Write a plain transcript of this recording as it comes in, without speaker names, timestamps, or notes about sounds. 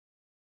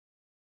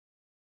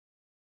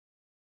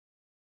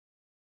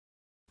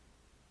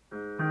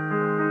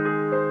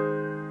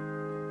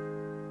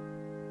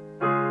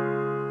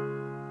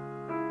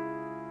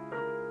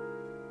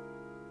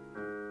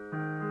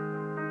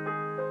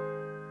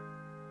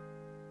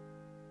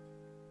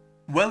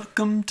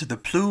Welcome to the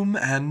Plume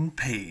and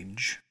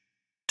Page.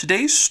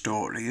 Today's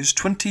story is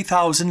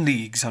 20,000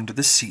 Leagues Under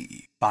the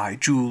Sea by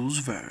Jules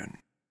Verne.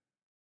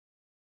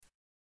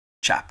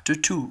 Chapter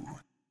 2.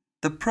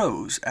 The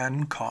Pros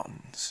and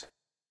Cons.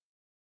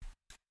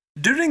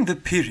 During the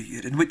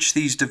period in which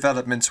these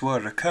developments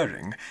were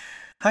occurring,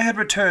 I had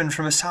returned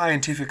from a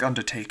scientific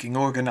undertaking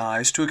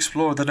organized to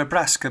explore the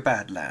Nebraska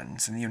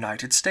Badlands in the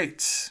United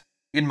States.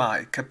 In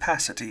my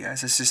capacity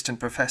as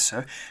assistant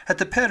professor at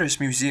the Paris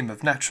Museum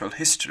of Natural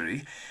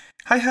History,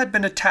 I had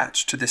been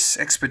attached to this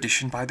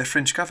expedition by the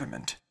French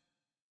government.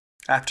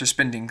 After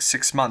spending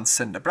 6 months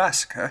in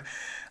Nebraska,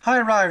 I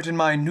arrived in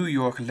my New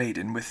York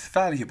laden with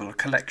valuable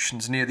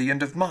collections near the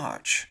end of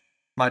March.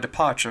 My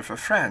departure for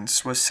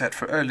France was set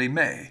for early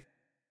May.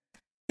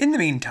 In the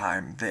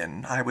meantime,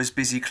 then, I was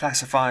busy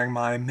classifying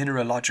my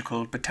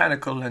mineralogical,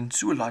 botanical, and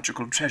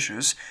zoological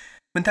treasures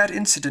when that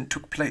incident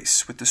took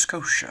place with the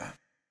Scotia.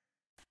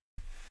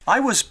 I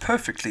was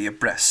perfectly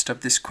abreast of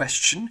this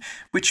question,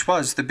 which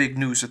was the big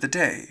news of the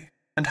day,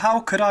 and how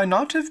could I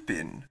not have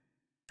been?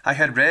 I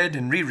had read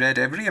and reread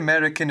every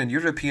American and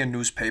European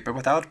newspaper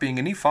without being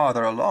any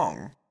farther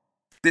along.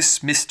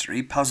 This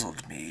mystery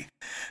puzzled me.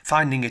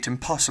 Finding it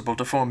impossible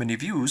to form any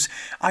views,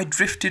 I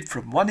drifted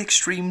from one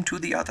extreme to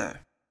the other.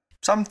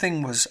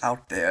 Something was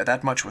out there,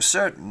 that much was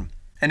certain,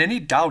 and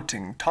any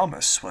doubting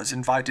Thomas was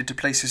invited to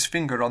place his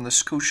finger on the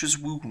Scotia's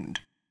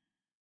wound.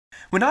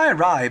 When I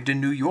arrived in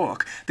New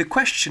York, the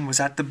question was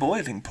at the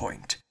boiling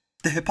point.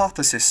 The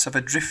hypothesis of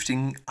a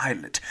drifting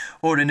islet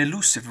or an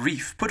elusive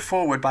reef put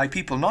forward by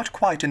people not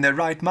quite in their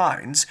right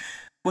minds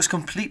was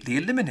completely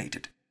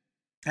eliminated.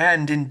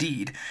 And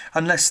indeed,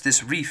 unless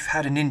this reef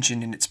had an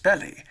engine in its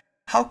belly,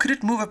 how could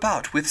it move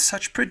about with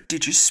such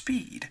prodigious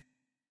speed?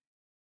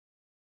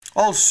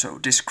 Also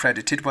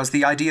discredited was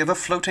the idea of a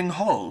floating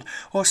hull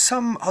or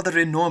some other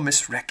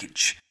enormous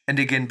wreckage, and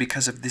again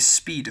because of this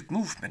speed of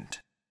movement.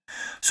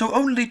 So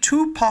only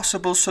two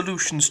possible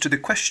solutions to the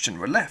question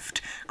were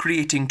left,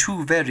 creating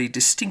two very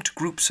distinct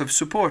groups of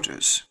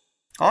supporters.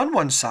 On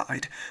one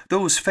side,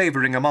 those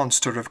favoring a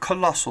monster of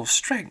colossal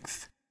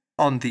strength.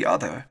 On the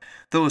other,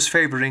 those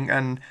favoring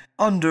an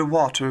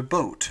underwater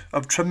boat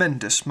of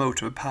tremendous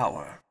motor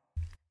power.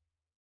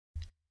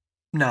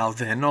 Now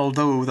then,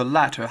 although the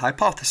latter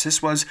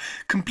hypothesis was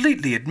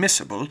completely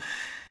admissible,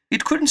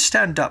 it couldn't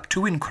stand up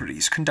to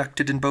inquiries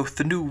conducted in both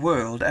the New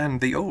World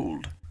and the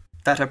Old.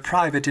 That a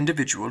private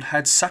individual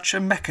had such a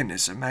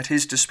mechanism at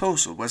his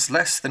disposal was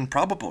less than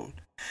probable.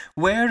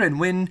 Where and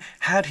when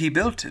had he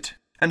built it,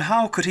 and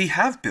how could he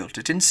have built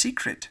it in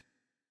secret?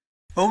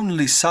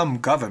 Only some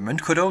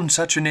government could own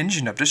such an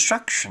engine of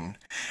destruction,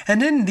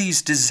 and in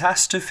these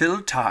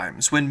disaster-filled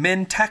times, when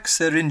men tax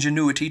their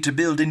ingenuity to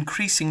build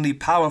increasingly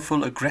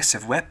powerful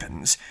aggressive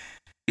weapons,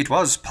 it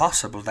was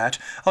possible that,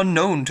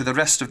 unknown to the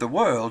rest of the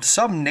world,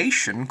 some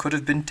nation could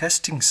have been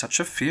testing such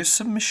a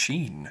fearsome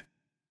machine.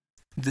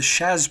 The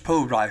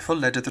Chassepot rifle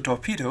led to the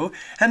torpedo,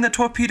 and the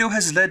torpedo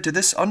has led to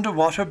this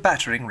underwater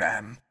battering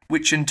ram,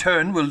 which in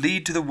turn will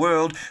lead to the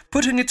world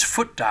putting its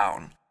foot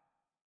down.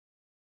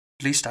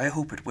 At least I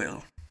hope it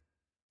will.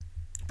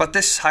 But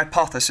this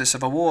hypothesis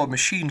of a war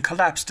machine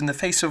collapsed in the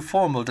face of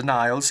formal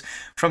denials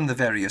from the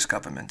various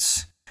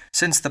governments.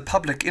 Since the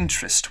public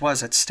interest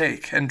was at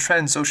stake and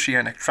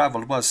transoceanic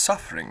travel was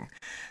suffering,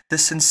 the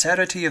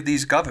sincerity of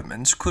these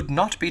governments could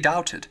not be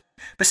doubted.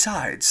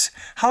 Besides,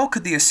 how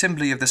could the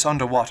assembly of this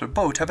underwater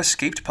boat have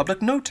escaped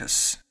public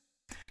notice?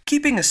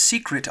 Keeping a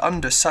secret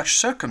under such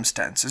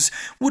circumstances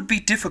would be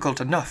difficult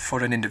enough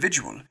for an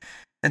individual,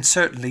 and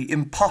certainly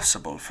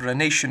impossible for a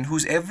nation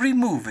whose every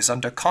move is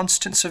under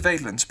constant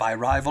surveillance by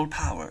rival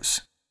powers.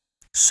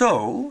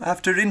 So,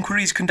 after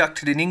inquiries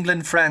conducted in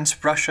England,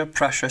 France, Russia,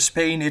 Prussia,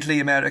 Spain,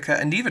 Italy, America,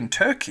 and even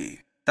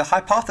Turkey, the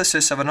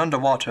hypothesis of an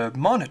underwater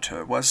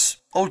monitor was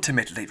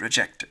ultimately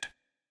rejected.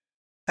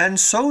 And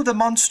so the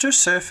monster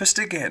surfaced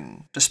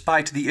again,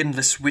 despite the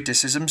endless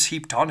witticisms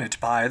heaped on it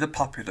by the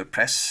popular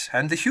press,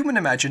 and the human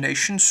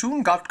imagination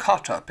soon got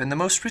caught up in the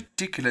most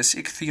ridiculous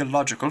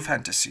ichthyological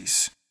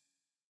fantasies.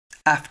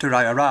 After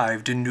I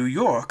arrived in New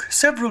York,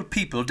 several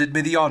people did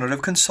me the honor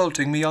of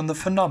consulting me on the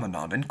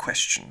phenomenon in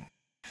question.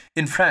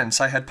 In France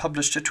I had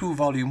published a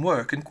 2-volume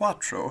work in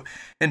quarto,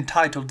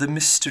 entitled The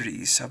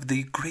Mysteries of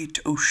the Great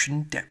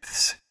Ocean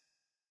Depths.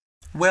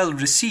 Well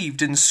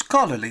received in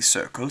scholarly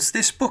circles,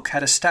 this book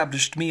had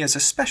established me as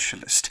a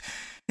specialist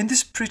in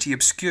this pretty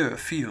obscure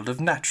field of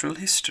natural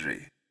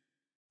history.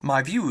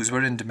 My views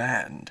were in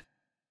demand.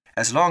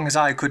 As long as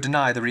I could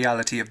deny the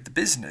reality of the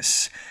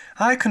business,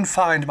 I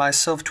confined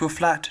myself to a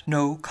flat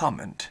no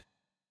comment.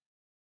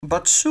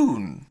 But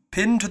soon,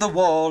 pinned to the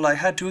wall, I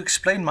had to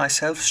explain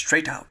myself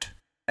straight out,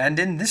 and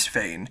in this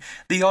vein,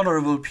 the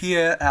Honorable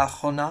Pierre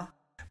Arjona,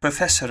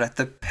 professor at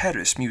the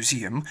Paris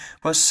Museum,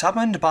 was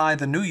summoned by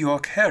the New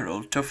York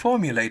Herald to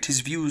formulate his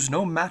views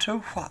no matter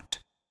what.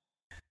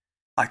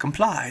 I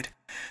complied.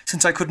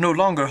 Since I could no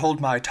longer hold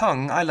my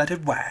tongue, I let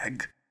it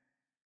wag.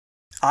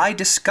 I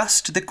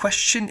discussed the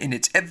question in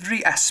its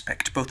every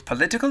aspect, both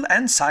political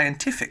and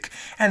scientific,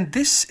 and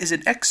this is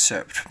an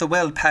excerpt from the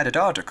well-padded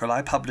article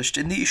I published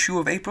in the issue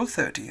of April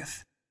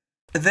 30th.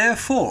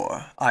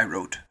 Therefore, I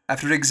wrote,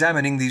 after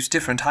examining these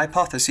different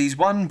hypotheses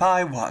one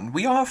by one,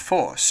 we are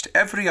forced,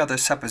 every other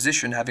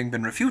supposition having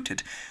been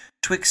refuted,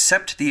 to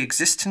accept the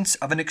existence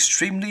of an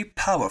extremely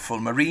powerful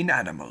marine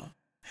animal.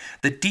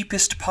 The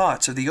deepest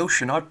parts of the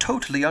ocean are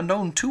totally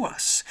unknown to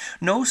us.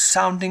 No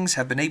soundings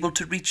have been able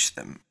to reach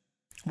them.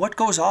 What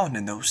goes on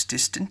in those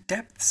distant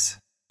depths?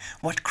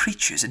 What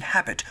creatures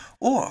inhabit,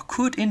 or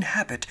could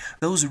inhabit,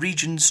 those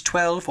regions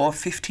 12 or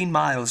 15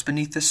 miles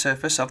beneath the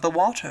surface of the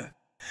water?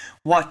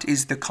 What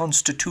is the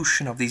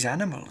constitution of these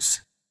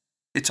animals?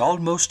 It's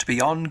almost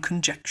beyond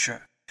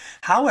conjecture.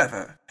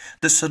 However,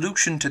 the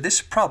solution to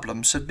this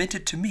problem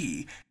submitted to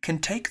me can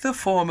take the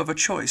form of a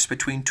choice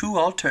between two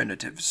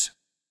alternatives.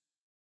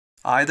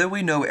 Either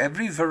we know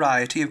every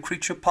variety of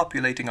creature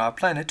populating our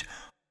planet,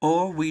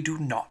 or we do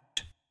not.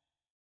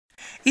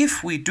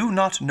 If we do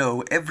not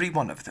know every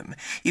one of them,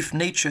 if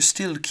nature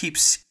still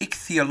keeps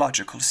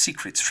ichthyological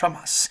secrets from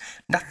us,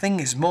 nothing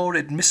is more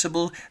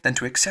admissible than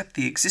to accept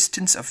the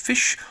existence of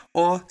fish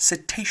or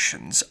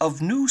cetaceans,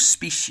 of new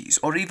species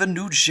or even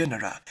new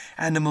genera,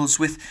 animals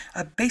with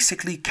a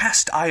basically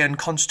cast-iron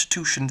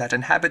constitution that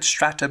inhabit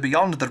strata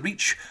beyond the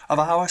reach of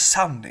our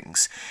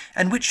soundings,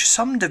 and which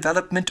some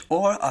development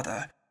or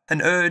other,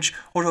 an urge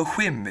or a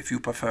whim if you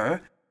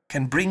prefer,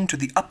 can bring to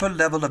the upper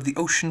level of the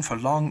ocean for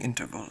long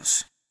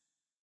intervals.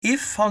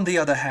 If, on the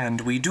other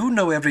hand, we do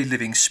know every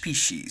living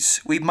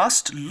species, we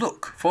must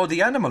look for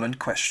the animal in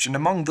question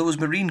among those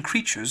marine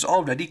creatures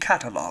already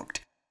catalogued,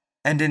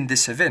 and in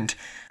this event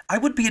I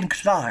would be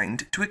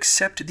inclined to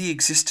accept the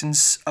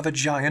existence of a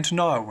giant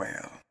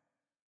narwhale.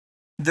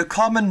 The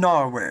common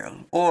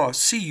narwhale, or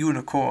sea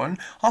unicorn,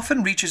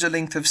 often reaches a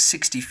length of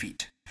 60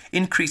 feet.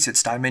 Increase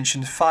its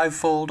dimensions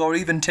 5-fold or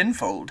even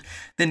 10-fold,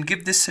 then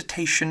give this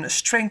cetacean a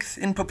strength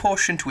in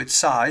proportion to its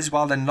size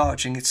while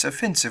enlarging its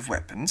offensive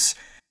weapons,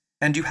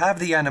 and you have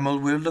the animal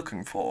we're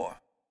looking for.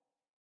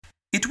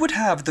 It would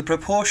have the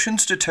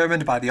proportions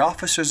determined by the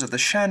officers of the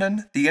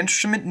Shannon, the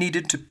instrument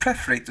needed to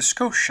perforate the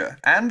Scotia,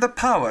 and the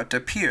power to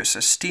pierce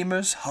a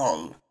steamer's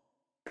hull.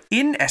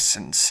 In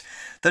essence,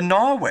 the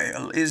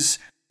narwhale is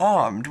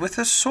armed with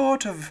a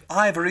sort of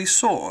ivory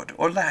sword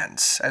or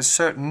lance, as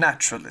certain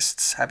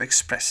naturalists have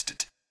expressed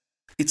it.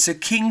 It's a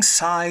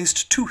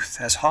king-sized tooth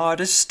as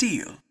hard as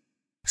steel.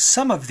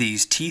 Some of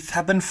these teeth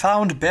have been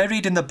found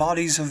buried in the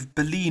bodies of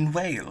baleen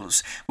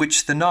whales,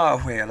 which the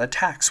narwhale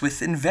attacks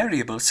with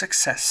invariable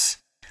success.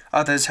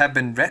 Others have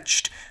been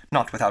wrenched,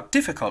 not without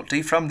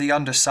difficulty, from the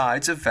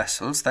undersides of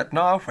vessels that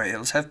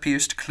narwhales have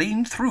pierced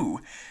clean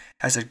through,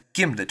 as a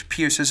gimlet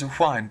pierces a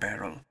wine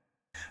barrel.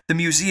 The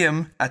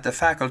museum at the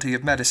Faculty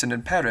of Medicine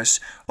in Paris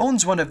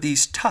owns one of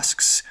these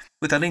tusks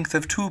with a length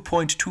of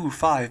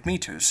 2.25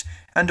 meters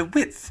and a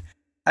width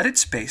at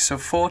its base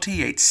of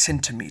 48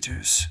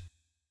 centimeters.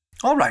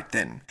 All right,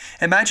 then.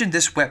 Imagine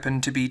this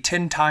weapon to be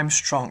 10 times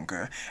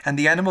stronger, and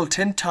the animal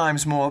 10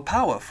 times more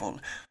powerful.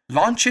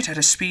 Launch it at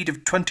a speed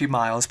of 20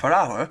 miles per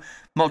hour,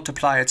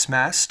 multiply its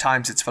mass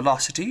times its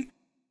velocity,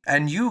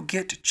 and you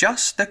get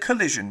just the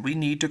collision we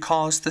need to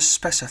cause the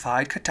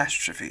specified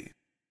catastrophe.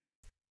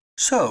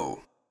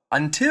 So,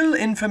 until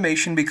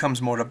information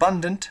becomes more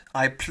abundant,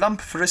 I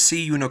plump for a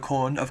sea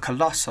unicorn of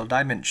colossal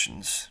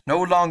dimensions,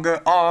 no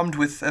longer armed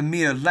with a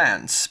mere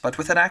lance, but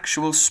with an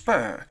actual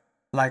spur,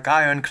 like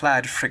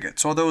ironclad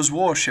frigates or those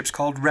warships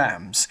called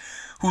rams,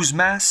 whose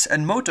mass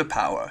and motor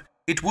power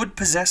it would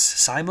possess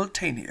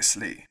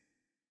simultaneously.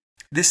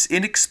 This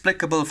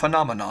inexplicable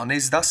phenomenon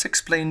is thus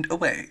explained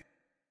away,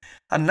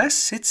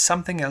 unless it's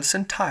something else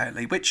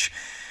entirely, which,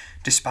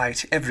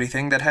 despite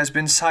everything that has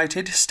been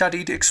cited,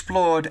 studied,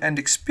 explored, and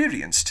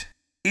experienced,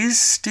 is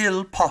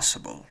still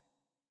possible.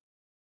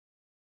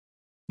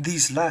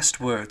 These last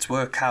words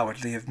were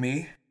cowardly of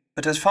me.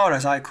 But as far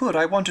as I could,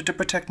 I wanted to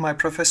protect my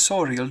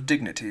professorial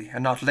dignity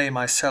and not lay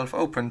myself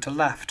open to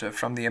laughter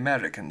from the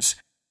Americans,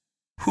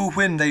 who,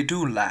 when they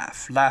do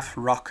laugh, laugh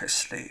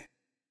raucously.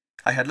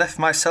 I had left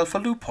myself a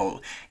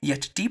loophole,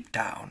 yet deep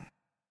down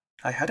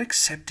I had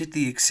accepted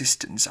the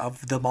existence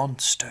of the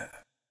monster.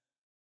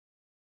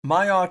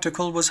 My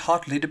article was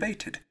hotly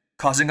debated,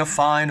 causing a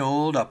fine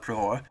old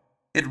uproar.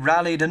 It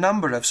rallied a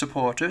number of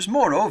supporters.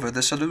 Moreover,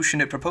 the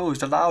solution it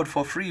proposed allowed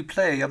for free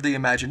play of the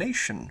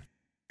imagination.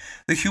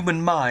 The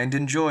human mind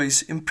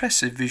enjoys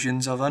impressive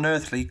visions of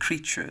unearthly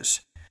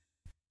creatures.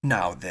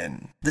 Now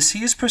then, the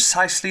sea is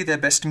precisely their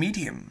best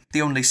medium,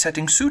 the only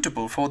setting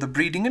suitable for the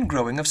breeding and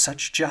growing of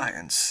such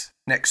giants,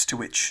 next to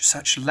which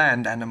such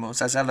land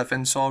animals as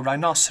elephants or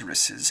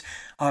rhinoceroses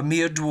are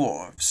mere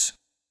dwarfs.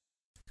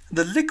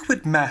 The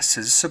liquid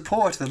masses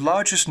support the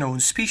largest known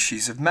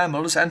species of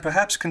mammals and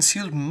perhaps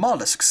concealed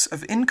mollusks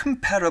of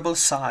incomparable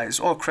size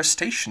or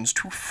crustaceans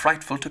too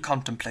frightful to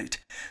contemplate,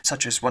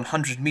 such as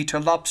 100-meter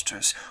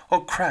lobsters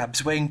or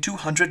crabs weighing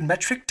 200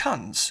 metric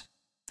tons.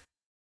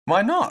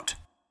 Why not?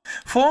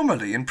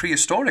 Formerly, in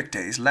prehistoric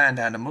days, land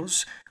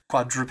animals,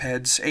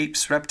 quadrupeds,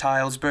 apes,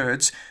 reptiles,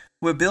 birds,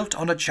 were built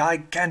on a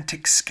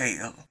gigantic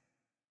scale.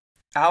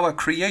 Our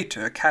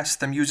Creator cast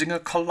them using a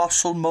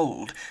colossal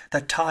mold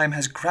that time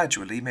has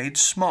gradually made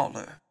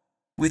smaller.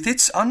 With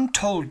its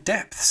untold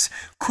depths,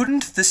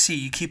 couldn't the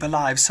sea keep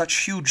alive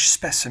such huge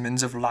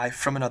specimens of life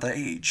from another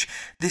age?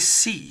 This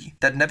sea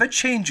that never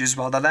changes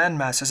while the land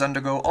masses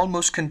undergo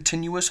almost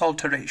continuous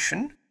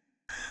alteration?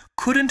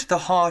 Couldn't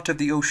the heart of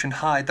the ocean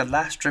hide the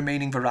last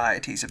remaining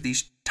varieties of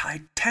these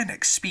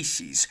titanic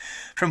species,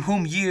 from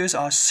whom years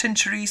are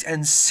centuries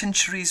and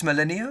centuries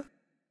millennia?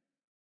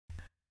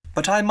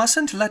 But I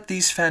mustn't let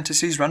these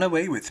fantasies run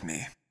away with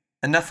me.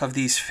 Enough of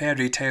these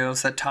fairy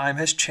tales that time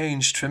has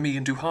changed for me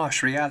into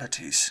harsh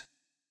realities.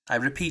 I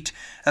repeat,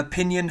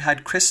 opinion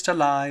had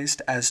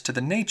crystallized as to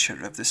the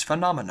nature of this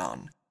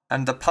phenomenon,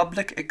 and the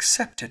public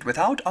accepted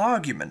without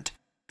argument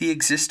the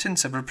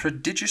existence of a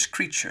prodigious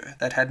creature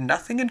that had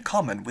nothing in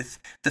common with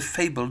the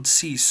fabled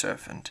sea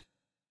serpent.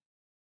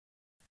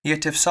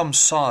 Yet if some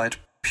saw it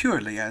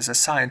purely as a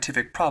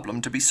scientific problem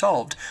to be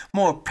solved,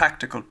 more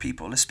practical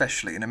people,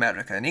 especially in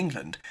America and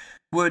England,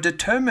 were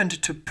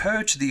determined to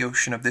purge the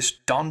ocean of this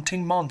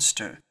daunting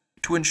monster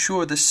to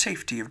ensure the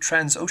safety of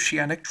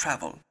transoceanic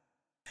travel.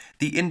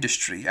 The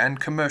industry and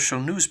commercial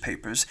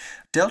newspapers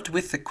dealt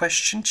with the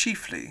question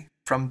chiefly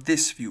from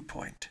this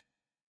viewpoint.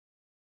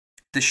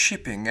 The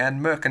Shipping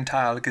and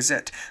Mercantile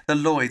Gazette, the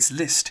Lloyd's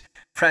List,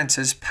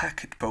 France's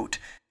Packet Boat,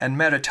 and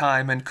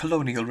Maritime and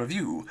Colonial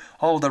Review,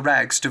 all the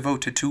rags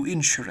devoted to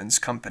insurance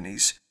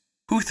companies,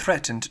 who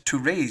threatened to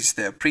raise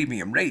their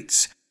premium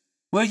rates,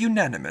 were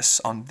unanimous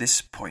on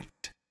this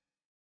point.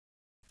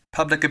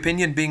 Public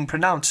opinion being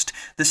pronounced,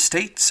 the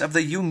states of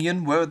the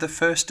Union were the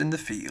first in the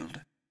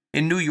field.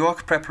 In New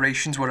York,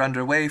 preparations were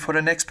underway for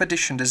an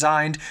expedition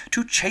designed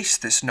to chase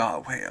this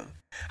narwhale.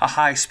 A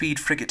high-speed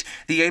frigate,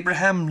 the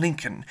Abraham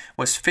Lincoln,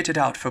 was fitted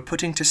out for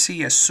putting to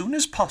sea as soon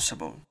as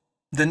possible.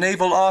 The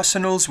naval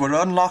arsenals were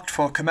unlocked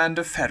for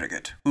Commander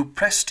Farragut, who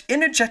pressed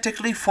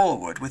energetically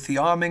forward with the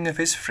arming of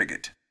his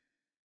frigate.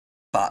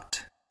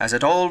 But, as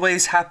it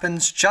always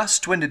happens,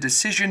 just when a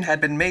decision had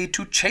been made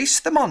to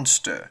chase the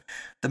monster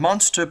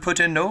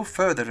put in no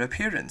further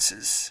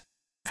appearances.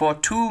 For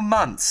 2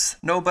 months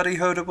nobody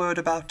heard a word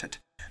about it.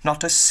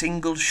 Not a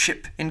single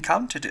ship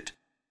encountered it.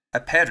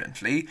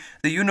 Apparently,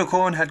 the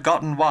unicorn had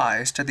gotten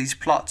wise to these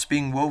plots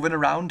being woven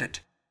around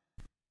it.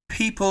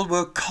 People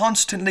were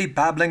constantly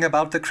babbling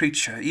about the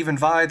creature, even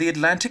via the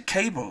Atlantic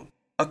cable.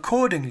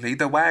 Accordingly,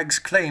 the wags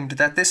claimed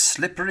that this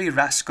slippery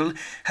rascal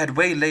had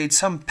waylaid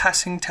some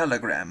passing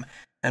telegram,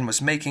 and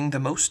was making the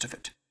most of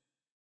it.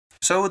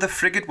 So the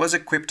frigate was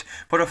equipped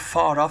for a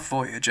far-off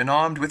voyage and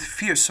armed with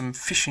fearsome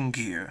fishing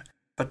gear,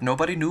 but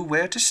nobody knew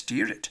where to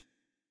steer it.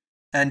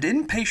 And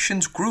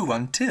impatience grew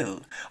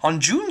until, on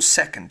June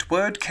 2nd,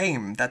 word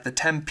came that the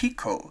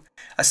Tampico,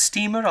 a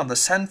steamer on the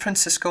San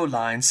Francisco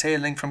line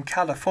sailing from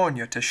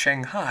California to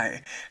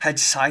Shanghai, had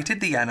sighted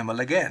the animal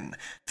again,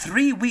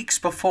 3 weeks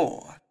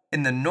before,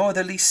 in the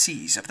northerly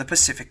seas of the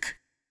Pacific.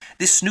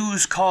 This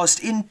news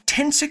caused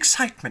intense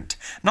excitement.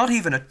 Not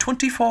even a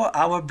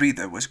 24-hour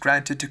breather was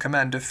granted to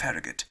Commander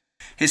Farragut.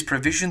 His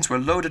provisions were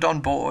loaded on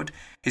board,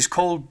 his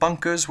coal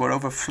bunkers were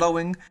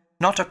overflowing,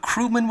 not a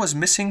crewman was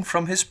missing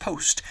from his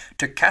post.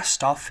 To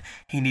cast off,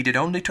 he needed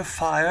only to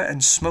fire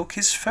and smoke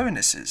his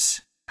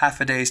furnaces.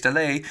 Half a day's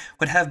delay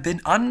would have been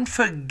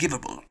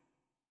unforgivable.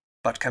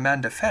 But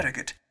Commander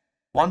Farragut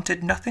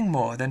wanted nothing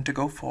more than to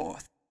go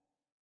forth.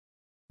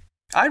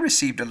 I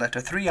received a letter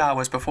 3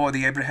 hours before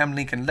the Abraham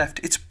Lincoln left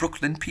its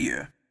Brooklyn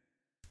pier.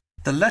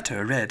 The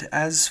letter read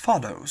as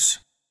follows.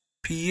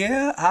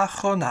 Pierre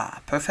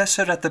Arjona,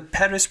 professor at the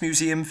Paris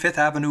Museum, 5th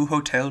Avenue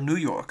Hotel, New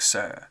York,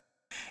 sir.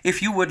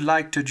 If you would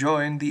like to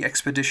join the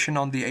expedition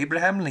on the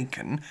Abraham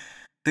Lincoln,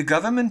 the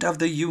government of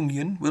the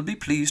Union will be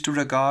pleased to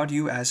regard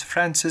you as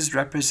France's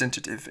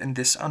representative in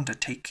this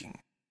undertaking.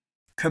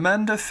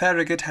 Commander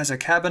Farragut has a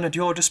cabin at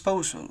your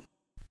disposal.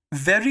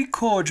 Very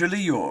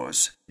cordially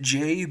yours,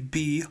 J.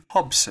 B.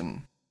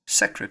 Hobson,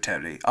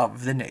 Secretary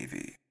of the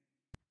Navy.